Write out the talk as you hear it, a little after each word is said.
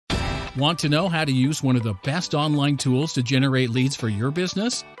Want to know how to use one of the best online tools to generate leads for your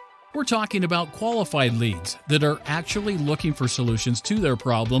business? We're talking about qualified leads that are actually looking for solutions to their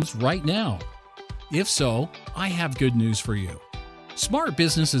problems right now. If so, I have good news for you. Smart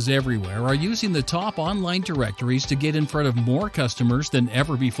businesses everywhere are using the top online directories to get in front of more customers than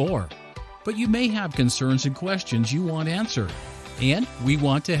ever before. But you may have concerns and questions you want answered, and we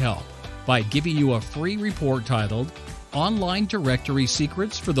want to help by giving you a free report titled Online Directory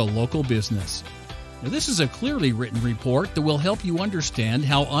Secrets for the Local Business. Now, this is a clearly written report that will help you understand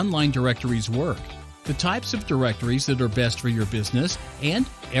how online directories work, the types of directories that are best for your business, and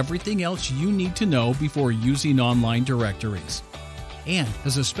everything else you need to know before using online directories. And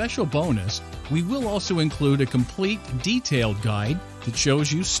as a special bonus, we will also include a complete detailed guide that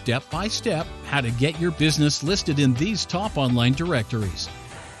shows you step by step how to get your business listed in these top online directories.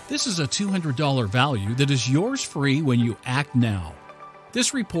 This is a $200 value that is yours free when you act now.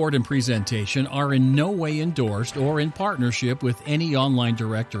 This report and presentation are in no way endorsed or in partnership with any online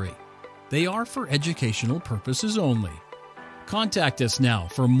directory. They are for educational purposes only. Contact us now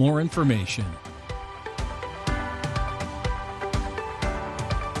for more information.